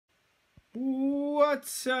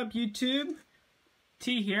What's up, YouTube?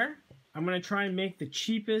 T here. I'm gonna try and make the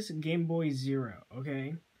cheapest Game Boy Zero,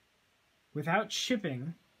 okay? Without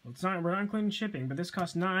shipping. Well, we're not including shipping, but this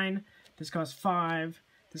costs $9, this costs $5,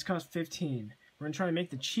 this costs $15. We're gonna try to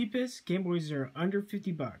make the cheapest Game Boy Zero under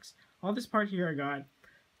 50 bucks. All this part here I got.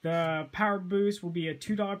 The power boost will be a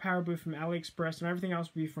 $2 power boost from AliExpress, and everything else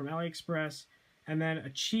will be from AliExpress. And then a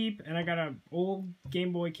cheap, and I got an old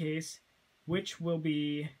Game Boy case, which will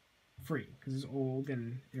be free because it's old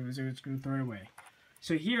and it's gonna throw it away.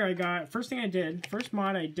 So here I got, first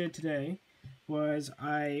mod I did today was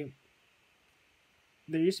there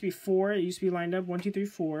used to be 4, it used to be lined up 1, 2, 3,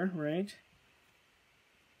 4, right?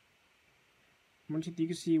 1, 2, 3, you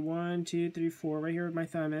can see 1, 2, 3, 4 right here where my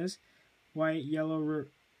thumb is. White, yellow,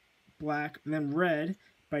 black, and then red.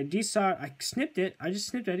 But I snipped it. I just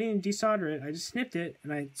snipped it. I didn't desolder it. I just snipped it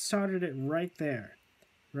and I soldered it right there.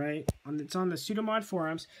 Right? It's on the pseudomod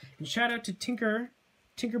forums. And shout out to tinkerboy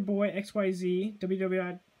XYZ,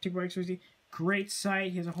 www.tinkerboy.xyz. Great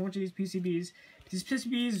site. He has a whole bunch of these PCBs. This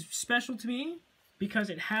PCB is special to me because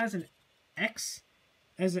it has an X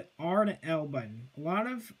as an R to L button. A lot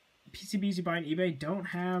of PCBs you buy on eBay don't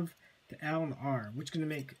have the L and the R, which is going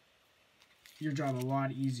to make your job a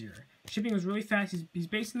lot easier. Shipping was really fast. He's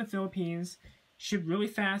based in the Philippines. Shipped really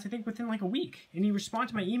fast, I think within like a week. And he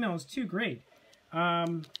responded to my emails too. Great.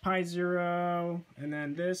 Pi Zero, and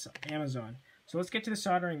then this, Amazon. So let's get to the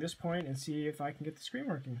soldering at this point and see if I can get the screen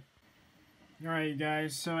working. Alright, you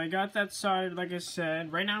guys, so I got that soldered like I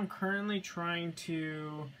said. Right now I'm currently trying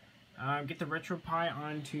to get the retropi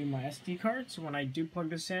onto my SD card, so when I do plug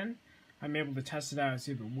this in, I'm able to test it out and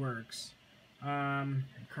see if it works.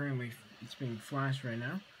 Currently it's being flashed right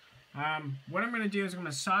now. What I'm going to do is I'm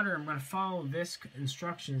going to solder. I'm going to follow this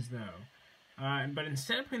instructions though. But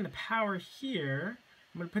instead of putting the power here,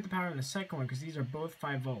 I'm going to put the power in the second one because these are both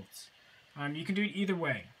 5 volts. You can do it either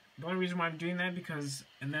way. The only reason why I'm doing that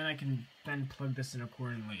and then I can then plug this in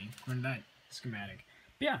accordingly, according to that schematic.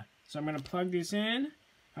 But yeah, so I'm going to plug these in.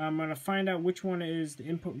 I'm going to find out which one is the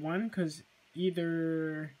input one because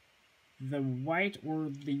either the white or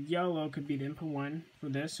the yellow could be the input one for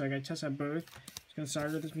this. So I got to test out both. Just going to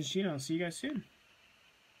solder this machine. I'll see you guys soon.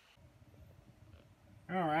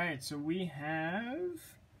 Alright, so we have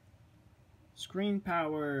screen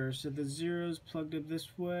power. So the zero's plugged up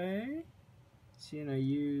this way. See, and I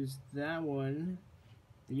use that one.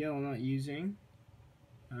 The yellow I'm not using.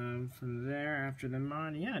 From there, after the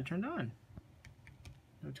mod, yeah, it turned on.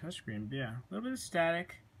 No touchscreen, but yeah, a little bit of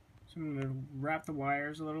static. So I'm going to wrap the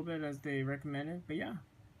wires a little bit as they recommended, but yeah,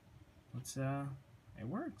 it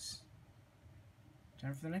works.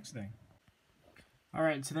 Time for the next thing.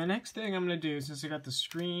 Alright, so the next thing I'm going to do, since I got the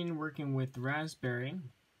screen working with the Raspberry,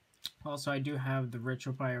 also I do have the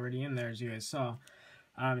retropi already in there, as you guys saw.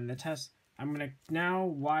 In the test, I'm going to now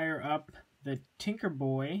wire up the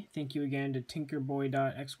tinkerboy, thank you again to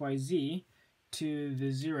tinkerboy.xyz, to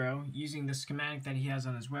the Zero using the schematic that he has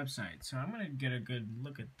on his website. So I'm going to get a good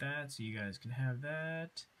look at that so you guys can have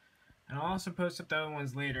that. And I'll also post up the other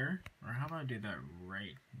ones later, or how about I do that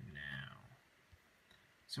right now?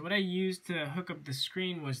 So what I used to hook up the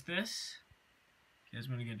screen was this. You guys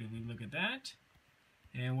want to get a good look at that.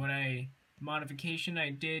 And modification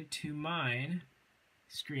I did to mine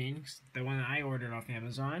screen, the one that I ordered off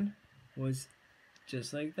Amazon, was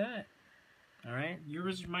just like that. Alright,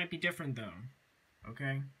 yours might be different though.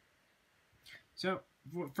 Okay. So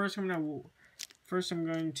first I'm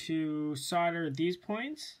going to solder these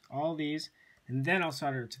points, all these, and then I'll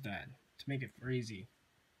solder to that to make it easy.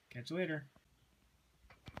 Catch you later.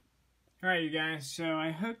 Alright, you guys, so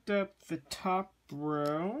I hooked up the top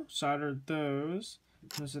row, soldered those.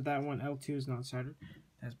 Notice that one L2 is not soldered.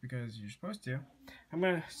 That's because you're supposed to. I'm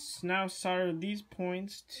going to now solder these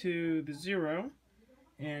points to the zero,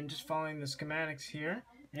 and just following the schematics here.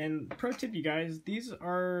 And pro tip, you guys, these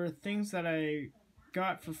are things that I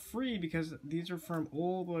got for free because these are from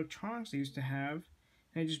old electronics I used to have.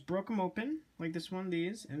 And I just broke them open, like this one,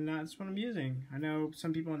 these, and that's what I'm using. I know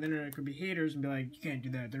some people on the internet could be haters and be like, you can't do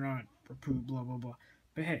that, they're not approved, blah, blah, blah.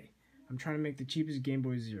 But hey, I'm trying to make the cheapest Game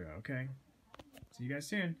Boy Zero, okay? See you guys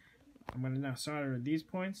soon. I'm going to now solder these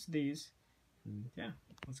points, these, and yeah,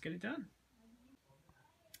 let's get it done.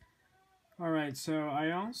 Alright, so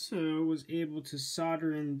I also was able to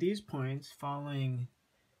solder in these points following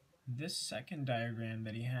this second diagram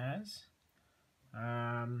that he has.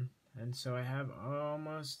 And so I have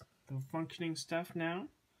almost the functioning stuff now.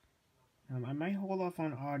 I might hold off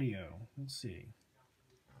on audio. Let's see.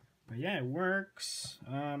 But yeah, it works.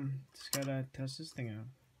 Just gotta test this thing out.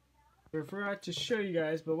 I forgot to show you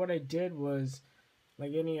guys, but what I did was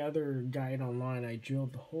like any other guide online, I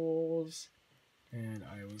drilled the holes and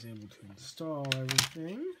I was able to install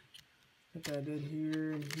everything. Put that in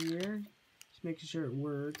here and here. Just making sure it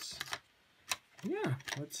works. Yeah,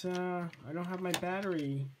 let's, I don't have my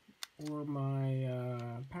battery or my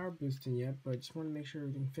power boost in yet, but just want to make sure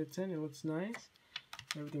everything fits in. It looks nice.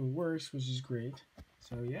 Everything works, which is great.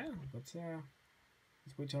 So yeah, let's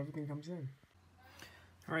wait till everything comes in.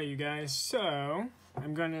 Alright you guys, so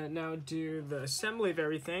I'm gonna now do the assembly of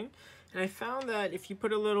everything. And I found that if you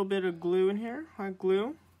put a little bit of glue in here, hot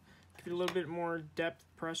glue, give it a little bit more depth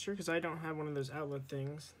pressure, because I don't have one of those outlet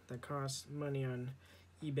things that cost money on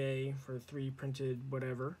eBay for 3 printed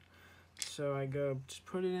whatever. So I go, just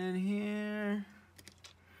put it in here.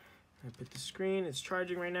 I put the screen, it's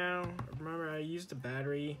charging right now. Remember, I used a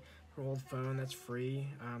battery for old phone, that's free.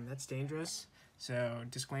 That's dangerous. So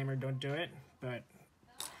disclaimer, don't do it, but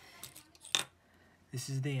this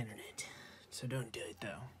is the internet. So don't do it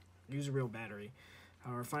though. Use a real battery.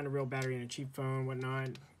 Or find a real battery in a cheap phone,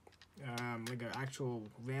 whatnot. Like actual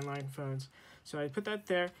landline phones. So I put that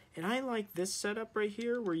there, and I like this setup right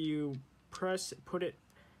here where you put it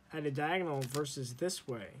at a diagonal versus this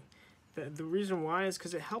way. The reason why is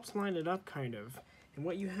because it helps line it up kind of. And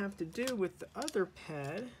what you have to do with the other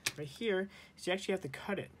pad right here is you actually have to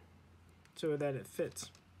cut it so that it fits.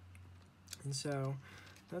 And so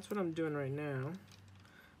that's what I'm doing right now.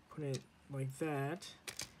 Put it like that.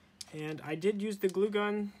 And I did use the glue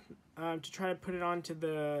gun to try to put it onto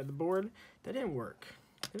the board. That didn't work.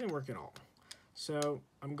 It didn't work at all. So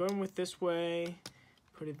I'm going with this way.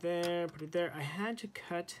 Put it there, put it there. I had to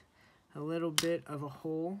cut a little bit of a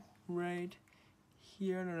hole right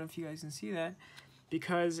here. I don't know if you guys can see that,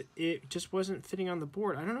 because it just wasn't fitting on the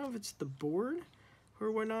board. I don't know if it's the board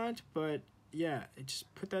or whatnot, but yeah, it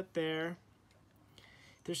just put that there.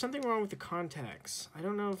 There's something wrong with the contacts. I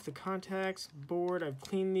don't know if the contacts, board, I've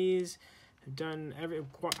cleaned these. I've done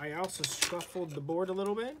I also scuffled the board a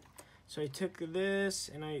little bit. So I took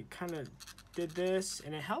this and I kind of did this,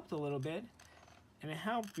 and it helped a little bit. And it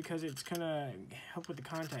helped because it's kind of helped with the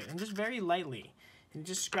contact, and just very lightly. And it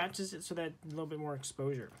just scratches it so that a little bit more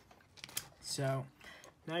exposure. So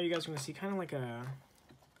now you guys are going to see kind of like a,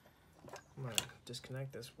 I'm going to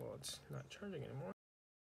disconnect this while it's not charging anymore.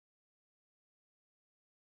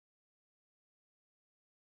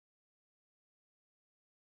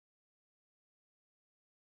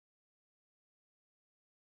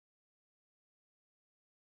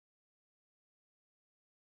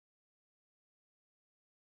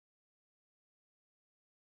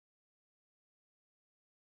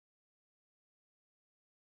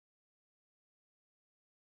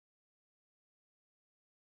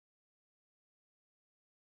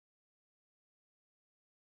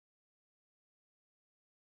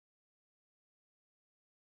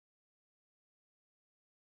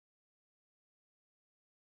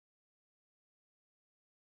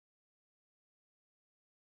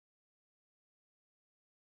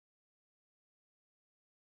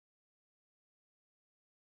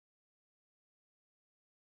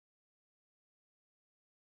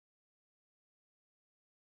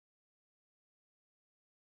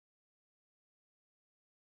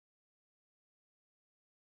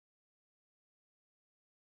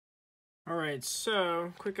 Alright,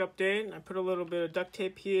 so quick update. I put a little bit of duct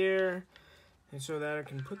tape here, and so that I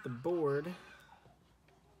can put the board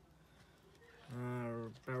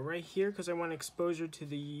about right here, because I want exposure to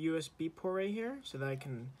the USB port right here so that I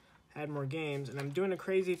can add more games. And I'm doing a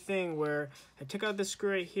crazy thing where I took out this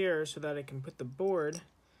screw right here so that I can put the board.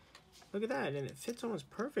 Look at that, and it fits almost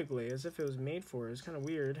perfectly as if it was made for it. It's kind of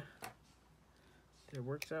weird. It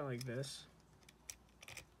works out like this.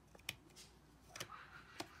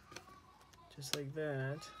 Just like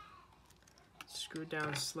that. Screw it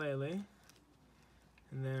down slightly.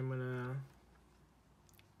 And then I'm gonna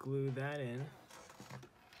glue that in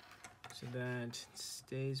so that it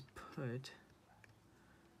stays put.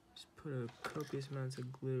 Just put a copious amount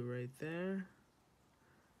of glue right there.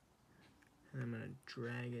 And I'm gonna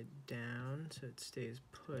drag it down so it stays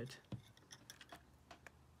put.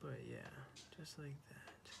 But yeah, just like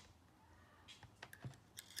that.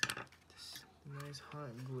 Just nice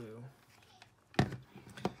hot glue.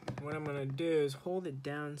 What I'm gonna do is hold it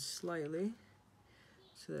down slightly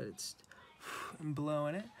so that it's, I'm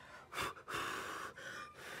blowing it.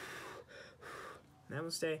 That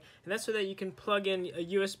will stay. And that's so that you can plug in a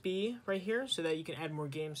USB right here so that you can add more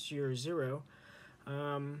games to your Zero.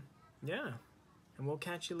 Yeah, and we'll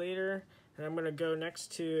catch you later. And I'm gonna go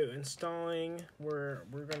next to installing where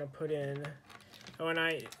we're gonna put in, oh,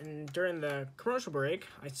 and during the commercial break,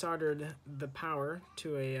 I soldered the power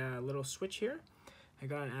to a little switch here. I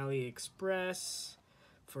got an AliExpress.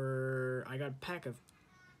 I got a pack of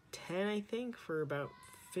 10, I think, for about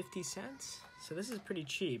 50 cents. So this is pretty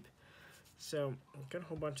cheap. So I got a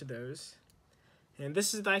whole bunch of those. And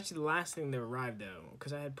this is actually the last thing that arrived, though,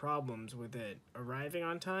 because I had problems with it arriving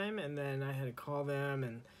on time, and then I had to call them,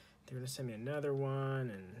 and they were going to send me another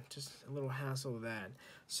one, and just a little hassle with that.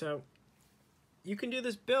 So you can do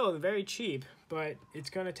this build very cheap, but it's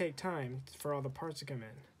going to take time for all the parts to come in.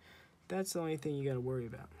 That's the only thing you got to worry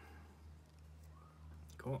about.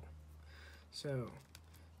 Cool. So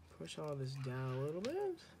push all this down a little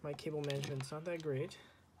bit. My cable management's not that great.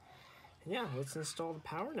 And yeah, let's install the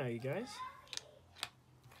power now, you guys.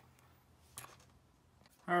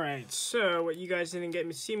 Alright, so what you guys didn't get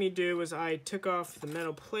to see me do was I took off the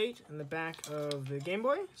metal plate in the back of the Game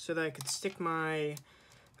Boy so that I could stick my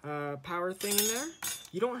power thing in there.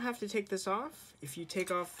 You don't have to take this off if you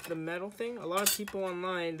take off the metal thing. A lot of people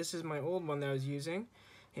online, this is my old one that I was using,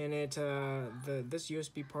 and this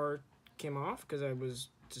USB part came off because I was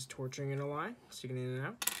just torturing it a lot, sticking it in and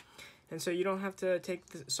out. And so you don't have to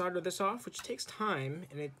solder this off, which takes time,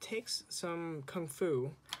 and it takes some kung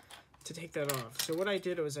fu to take that off. So what I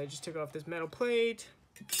did was I just took off this metal plate,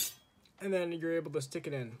 and then you're able to stick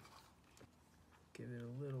it in. Give it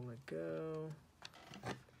a little let go.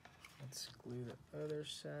 Let's glue the other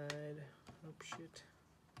side. Oh shit.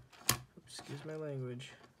 Oops, excuse my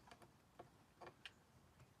language.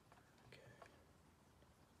 Okay.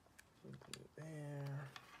 Glue there.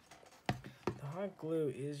 The hot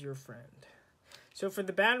glue is your friend. So for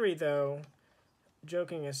the battery though,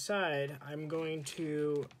 joking aside, I'm going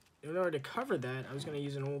to, in order to cover that, I was going to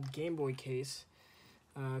use an old Game Boy case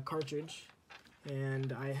cartridge,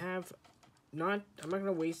 and I'm not going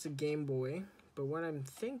to waste a Game Boy, but what I'm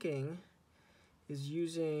thinking is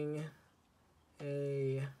using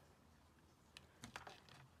a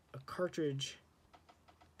cartridge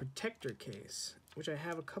protector case, which I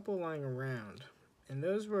have a couple lying around, and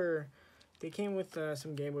they came with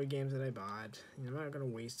some Game Boy games that I bought. I'm not going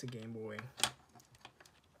to waste a Game Boy.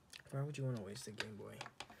 Why would you want to waste a Game Boy?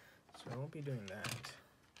 So I won't be doing that.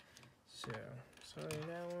 So, sorry,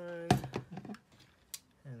 that one.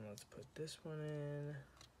 And let's put this one in.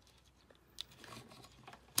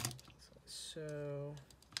 So,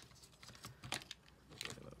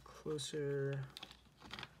 get a little closer.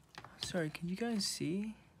 Sorry, can you guys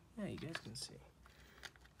see? Yeah, you guys can see.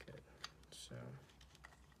 Good. So,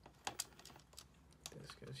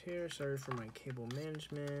 this goes here. Sorry for my cable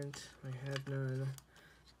management. I have none.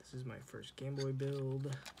 This is my first Game Boy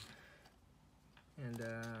build. And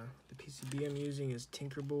the PCB I'm using is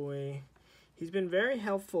tinkerboy. He's been very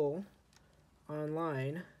helpful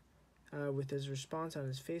online with his response on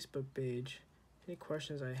his Facebook page. Any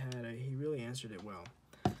questions I had, he really answered it well.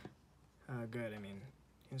 Good, I mean,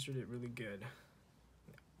 answered it really good.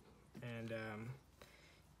 And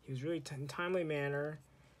he was really in timely manner.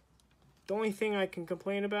 The only thing I can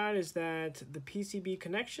complain about is that the PCB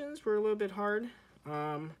connections were a little bit hard.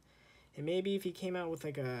 And maybe if he came out with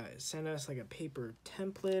send us like a paper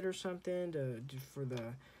template or something for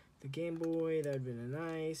the Game Boy, that'd been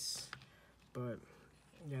nice. But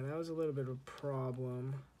yeah, that was a little bit of a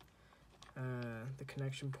problem. The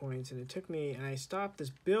connection points, and it took me, and I stopped this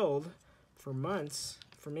build for months,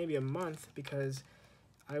 for maybe a month, because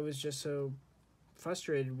I was just so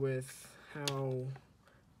frustrated with how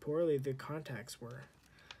poorly the contacts were.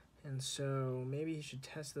 And so maybe he should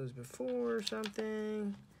test those before or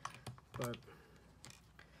something. But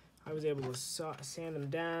I was able to sand them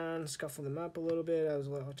down, scuffle them up a little bit. I was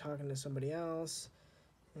talking to somebody else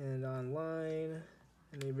and online,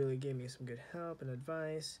 and they really gave me some good help and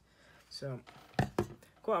advice. So,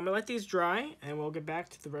 cool. I'm going to let these dry, and we'll get back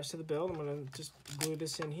to the rest of the build. I'm going to just glue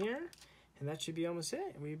this in here, and that should be almost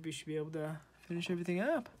it. We should be able to finish everything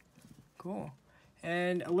up. Cool.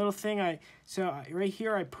 And a little thing, right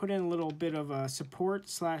here I put in a little bit of a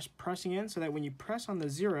support / pressing in, so that when you press on the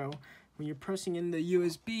 0, when you're pressing in the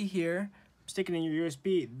USB here, sticking in your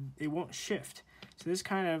USB, it won't shift. So this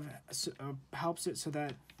kind of helps it so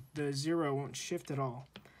that the 0 won't shift at all.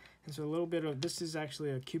 And so a little bit of, this is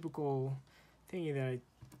actually a cubicle thingy that I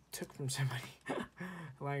took from somebody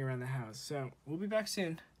lying around the house. So we'll be back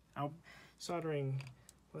soon. Soldering,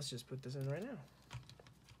 let's just put this in right now.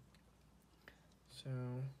 So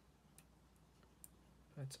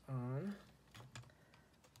that's on.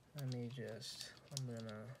 I'm gonna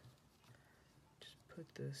just put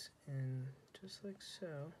this in just like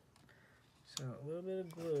so. So a little bit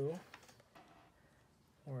of glue,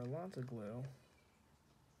 or lots of glue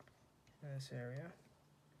in this area.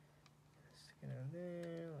 Stick it in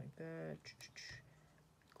there like that.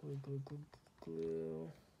 Glue, glue, glue,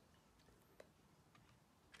 glue.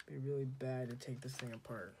 be really bad to take this thing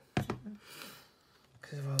apart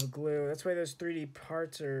because of all the glue. That's why those 3D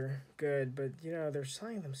parts are good, but you know, they're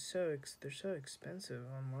selling them they're so expensive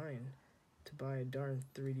online to buy a darn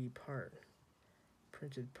 3D part,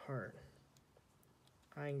 printed part.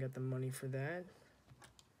 I ain't got the money for that.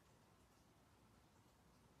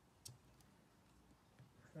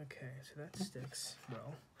 Okay, so that sticks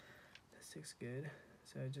well. That sticks good.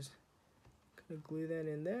 So I just gonna glue that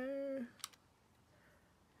in there.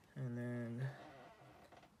 And then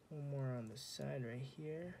one more on the side right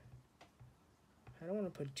here. I don't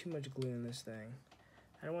want to put too much glue in this thing.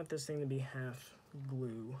 I don't want this thing to be half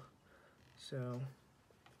glue. So,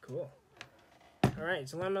 cool. Alright,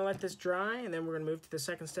 so I'm gonna let this dry, and then we're gonna move to the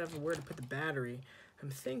second step of where to put the battery. I'm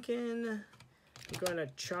thinking I'm gonna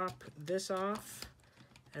chop this off,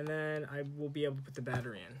 and then I will be able to put the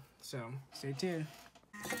battery in. So, stay tuned.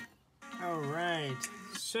 Alright,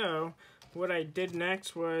 so what I did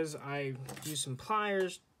next was I used some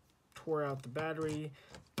pliers, tore out the battery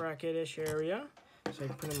bracket-ish area, so I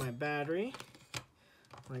can put in my battery,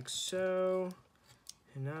 like so.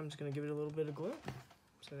 And now I'm just gonna give it a little bit of glue,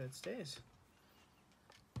 so that stays.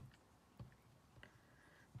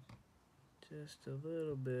 Just a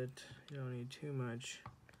little bit, you don't need too much.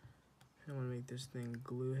 I don't wanna make this thing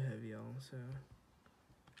glue heavy also.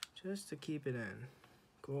 Just to keep it in.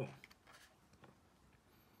 Cool.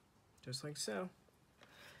 Just like so.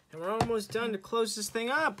 And we're almost done to close this thing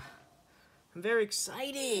up. I'm very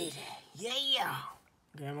excited. Yeah.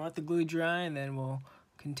 Okay, I'm gonna let the glue dry and then we'll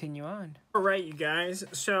continue on. All right, you guys.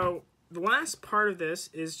 So the last part of this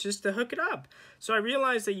is just to hook it up. So I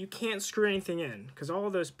realized that you can't screw anything in because all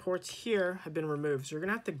of those ports here have been removed. So you're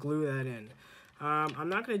gonna have to glue that in. I'm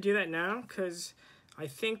not gonna do that now because I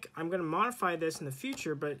think I'm gonna modify this in the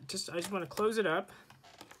future, but I just wanna close it up.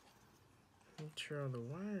 Make sure all the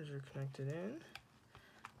wires are connected in.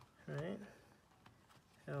 All right,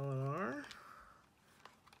 L and R.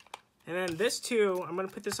 And then this too, I'm gonna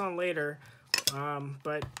put this on later,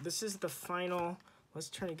 but this is the final. Let's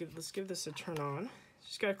give this a turn on.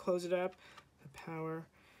 Just gotta close it up. The power,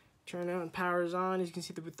 turn on, power's on. As you can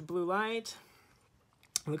see with the blue light.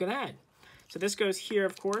 Look at that. So this goes here,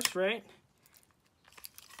 of course, right?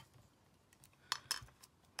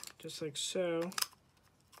 Just like so.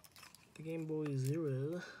 The Game Boy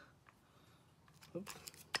Zero. Oops,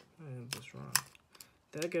 I have this wrong.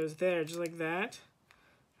 That goes there, just like that.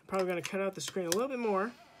 I'm probably gonna cut out the screen a little bit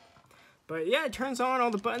more. But yeah, it turns on,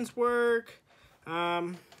 all the buttons work. Let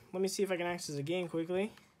me see if I can access a game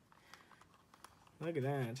quickly. Look at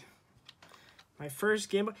that. My first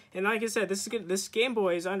Game Boy, and like I said, this is good. This Game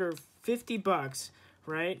Boy is under 50 bucks,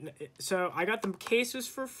 right? So I got the cases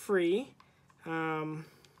for free. The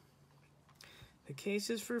case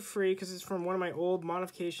is for free because it's from one of my old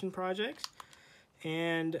modification projects.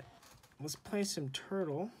 And let's play some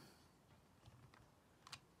Turtle.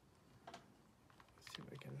 Let's see if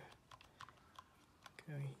I can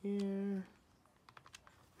go here.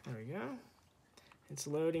 There we go. It's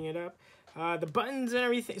loading it up. The buttons and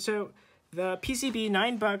everything. So the PCB,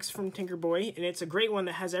 $9 from Tinkerboy, and it's a great one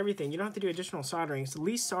that has everything. You don't have to do additional soldering. It's the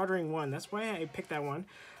least soldering one. That's why I picked that one.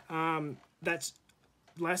 That's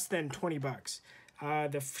less than 20 bucks.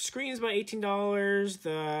 The screen is about $18.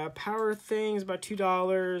 The power thing is about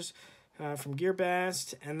 $2 from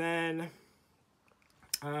Gearbest. And then,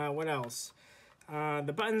 what else?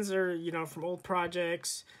 The buttons are, you know, from old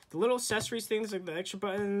projects. The little accessories things like the extra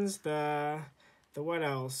buttons, the what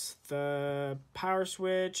else? The power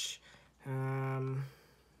switch, the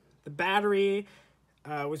battery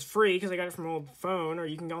was free because I got it from an old phone, or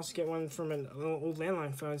you can also get one from an old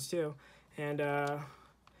landline phones too. And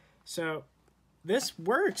so this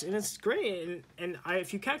works and it's great. And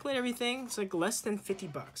if you calculate everything, it's like less than 50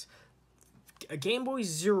 bucks. A Game Boy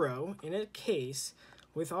Zero in a case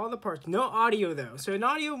with all the parts. No audio though. So an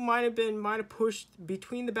audio might have pushed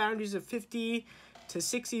between the boundaries of 50 to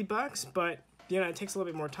 60 bucks, but you know, it takes a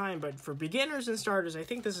little bit more time. But for beginners and starters, I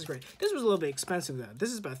think this is great. This was a little bit expensive though.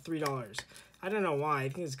 This is about $3. I don't know why. I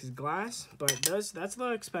think it's because glass, but that's a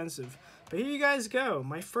little expensive. But here you guys go.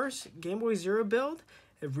 My first Game Boy Zero build,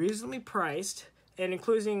 reasonably priced, and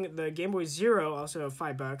including the Game Boy Zero, also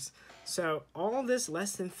 $5. So all this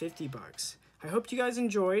less than 50 bucks. I hope you guys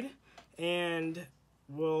enjoyed, and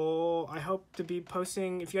I hope to be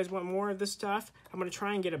posting. If you guys want more of this stuff, I'm gonna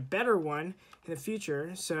try and get a better one in the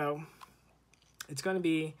future. So it's gonna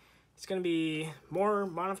be more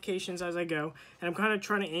modifications as I go, and I'm kind of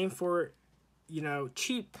trying to aim for, you know,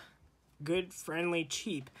 cheap good, friendly,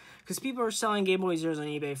 cheap. Because people are selling Game Boy Zeros on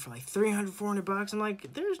eBay for like 300, 400 bucks. I'm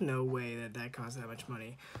like, there's no way that costs that much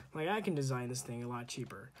money. Like, I can design this thing a lot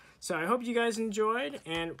cheaper. So I hope you guys enjoyed,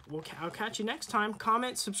 and I'll catch you next time.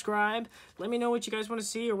 Comment, subscribe, let me know what you guys want to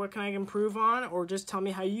see or what can I improve on, or just tell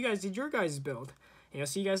me how you guys did your guys' build. And I'll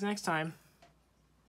see you guys next time.